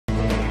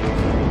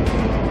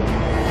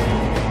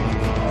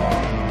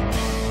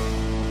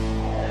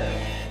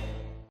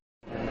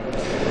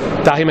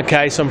Daithí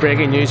McKay, some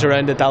breaking news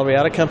around the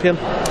Dalriada campaign.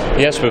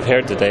 Yes, we've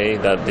heard today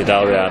that the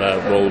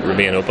Dalriada will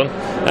remain open.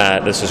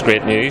 This is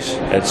great news.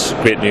 It's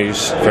great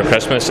news for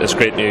Christmas. It's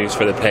great news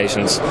for the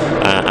patients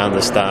and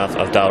the staff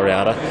of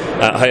Dalriada.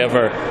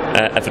 However,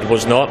 if it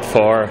was not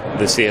for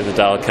the Save The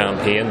Dal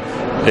campaign,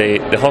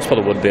 the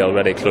hospital would be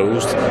already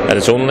closed. It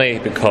is only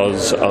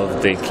because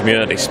of the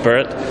community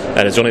spirit,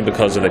 it is only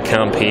because of the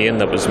campaign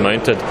that was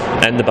mounted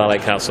in the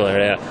Ballycastle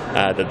area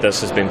that this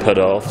has been put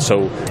off.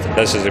 So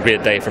this is a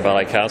great day for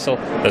Ballycastle.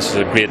 This is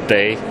a great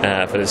day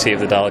for the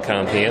Save The Dal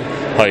campaign.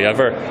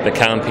 However, the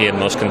campaign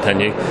must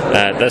continue.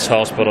 This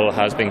hospital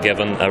has been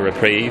given a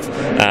reprieve,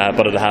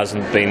 but it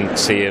hasn't been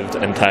saved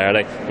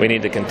entirely. We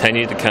need to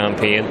continue the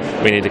campaign.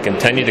 We need to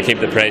continue to keep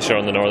the pressure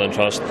on the Northern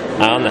Trust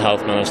and the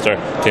Health Minister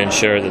to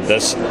ensure that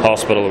this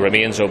hospital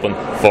remains open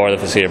for the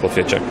foreseeable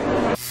future.